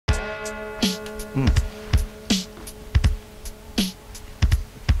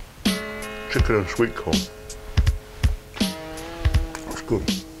Chicken and sweet corn. That's good.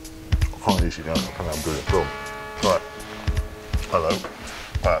 I can't eat it now. I think I'm doing it wrong. Right. Hello.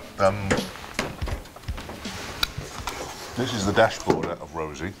 Right. This is the dashboard out of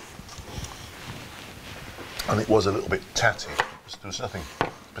Rosie. And it was a little bit tatty. There was nothing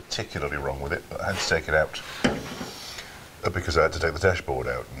particularly wrong with it, but I had to take it out because I had to take the dashboard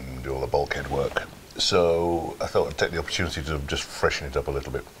out and do all the bulkhead work. So I thought I'd take the opportunity to just freshen it up a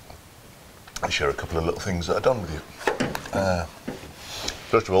little bit and share a couple of little things that I've done with you.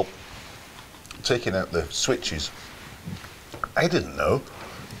 First of all, taking out the switches. I didn't know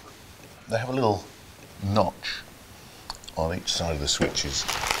they have a little notch on each side of the switches,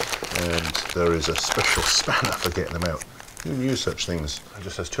 and there is a special spanner for getting them out. You can use such things. It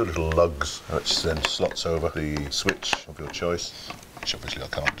just has two little lugs which then slots over the switch of your choice, which obviously I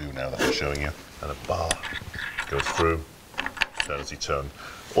can't do now that I'm showing you, and a bar goes through, turn as you turn.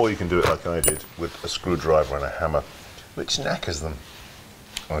 Or you can do it like I did with a screwdriver and a hammer, which knackers them,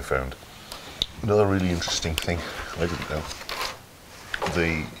 I found. Another really interesting thing, I didn't know,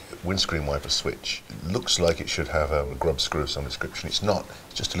 the windscreen wiper switch looks like it should have a grub screw of some description. It's not.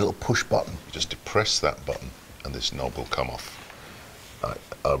 It's just a little push button. You just depress that button and this knob will come off.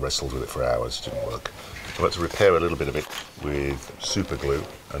 I wrestled with it for hours, it didn't work. I had to repair a little bit of it with super glue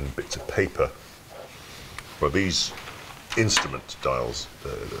and bits of paper. Well, these instrument dials,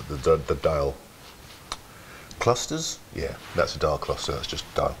 the dial clusters, yeah, that's a dial cluster, that's just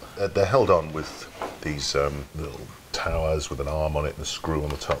a dial. They're held on with these little towers with an arm on it and a screw on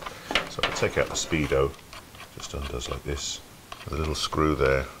the top. So I take out the speedo, just undoes like this, with a little screw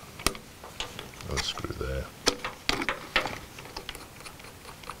there, another screw there.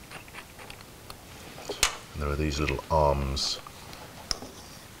 And there are these little arms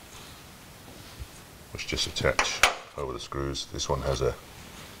which just attach over the screws. This one has a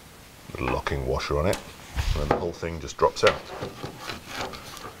little locking washer on it, and then the whole thing just drops out.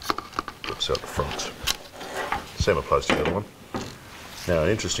 Drops out the front. Same applies to the other one. Now, an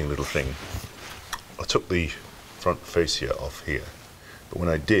interesting little thing. I took the front fascia off here, but when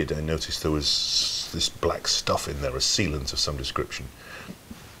I did, I noticed there was this black stuff in there, a sealant of some description.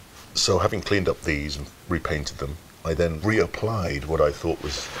 So having cleaned up these and repainted them, I then reapplied what I thought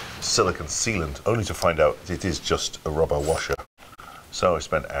was silicone sealant, only to find out it is just a rubber washer. So I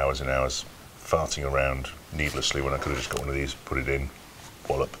spent hours and hours farting around needlessly when I could have just got one of these, put it in,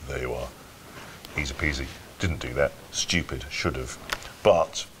 wallop, there you are. Easy peasy. Didn't do that. Stupid. Should have.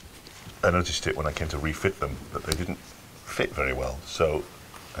 But I noticed it when I came to refit them, that they didn't fit very well. So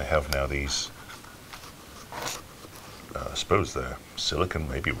I have now these, I suppose they're silicone,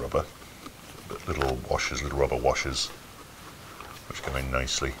 maybe rubber, but little washers, little rubber washers, which come in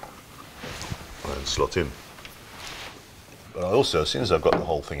nicely and slot in. But I also, as soon as I've got the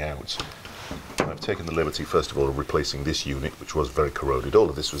whole thing out, I've taken the liberty, first of all, of replacing this unit, which was very corroded. All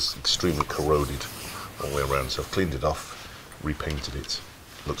of this was extremely corroded all the way around, so I've cleaned it off, repainted it.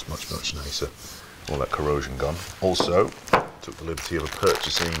 Looks much, much nicer. All that corrosion gone. Also, took the liberty of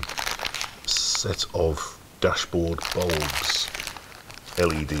purchasing a set of dashboard bulbs,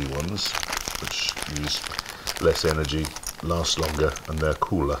 LED ones, which use less energy, last longer, and they're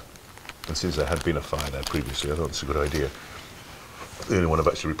cooler. And since there had been a fire there previously, I thought it's a good idea. The only one I've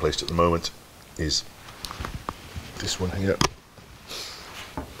actually replaced at the moment is this one here.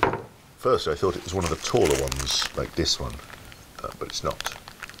 First I thought it was one of the taller ones, like this one, but it's not,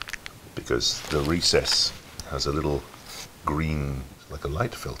 because the recess has a little green, like a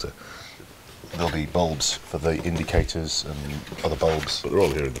light filter. There'll be bulbs for the indicators and other bulbs, but they're all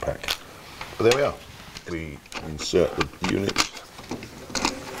here in the pack. But there we are. We insert the unit.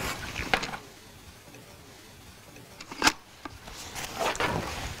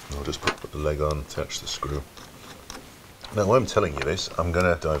 I'll just put the leg on, attach the screw. Now, while I'm telling you this, I'm going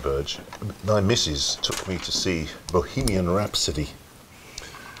to diverge. My missus took me to see Bohemian Rhapsody.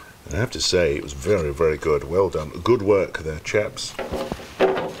 And I have to say, it was very, very good. Well done. Good work there, chaps.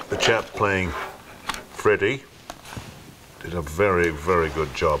 The chap playing Freddie did a very, very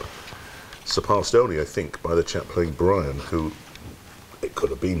good job. Surpassed only, I think, by the chap playing Brian, who, it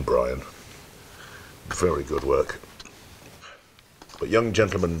could have been Brian. Very good work. But young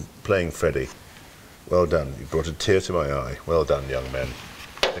gentleman playing Freddie, well done. You brought a tear to my eye. Well done, young men.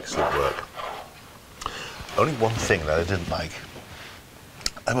 Excellent work. Only one thing that I didn't like.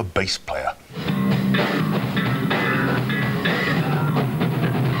 I'm a bass player.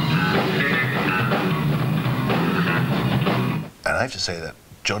 And I have to say that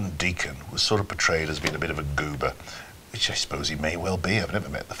John Deacon was sort of portrayed as being a bit of a goober, which I suppose he may well be. I've never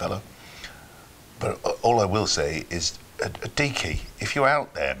met the fellow. But all I will say is, Deaky, if you're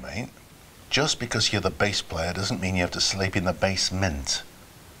out there, mate, just because you're the bass player doesn't mean you have to sleep in the basement.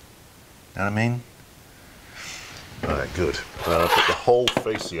 Know what I mean? All right, good. I put the whole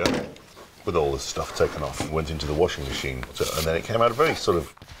fascia with all the stuff taken off and went into the washing machine. And then it came out a very sort of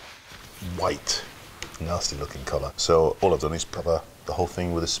white, nasty looking colour. So all I've done is cover the whole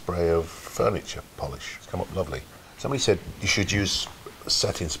thing with a spray of furniture polish. It's come up lovely. Somebody said you should use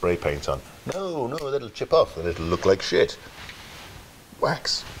satin spray paint on. No, that'll chip off and it'll look like shit.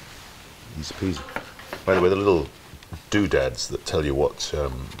 Wax. Easy peasy. By the way, the little doodads that tell you what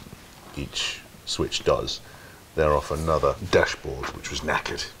each switch does, they're off another dashboard which was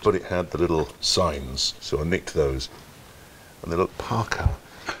knackered, but it had the little signs, so I nicked those and they look parka.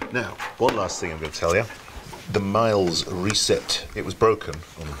 Now, one last thing I'm going to tell you. The Miles reset, it was broken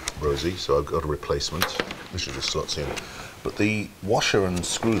on Rosie, so I've got a replacement. This just slots in. But the washer and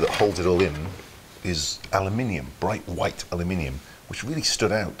screw that holds it all in is aluminium, bright white aluminium, which really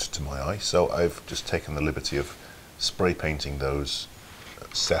stood out to my eye. So I've just taken the liberty of spray painting those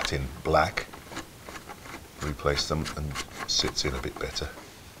satin black, replaced them, and sits in a bit better.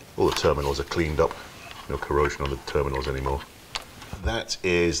 All the terminals are cleaned up, no corrosion on the terminals anymore. That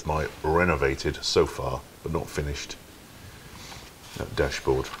is my renovated, so far, but not finished, that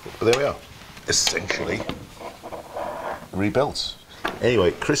dashboard. But there we are, essentially rebuilt.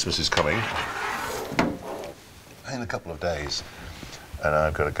 Anyway, Christmas is coming in a couple of days, and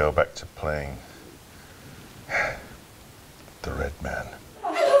I've got to go back to playing the Red Man.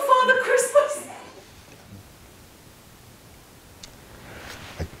 Hello, Father Christmas!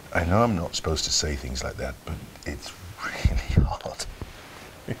 I know I'm not supposed to say things like that, but it's really hard.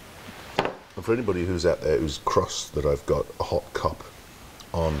 And for anybody who's out there who's cross that I've got a hot cup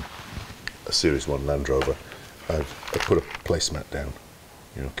on a Series 1 Land Rover, I put a placemat down.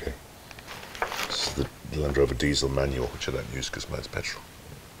 You're okay. This is the Land Rover diesel manual, which I don't use because mine's petrol.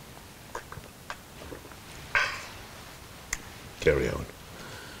 Carry on.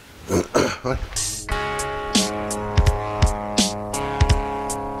 Right.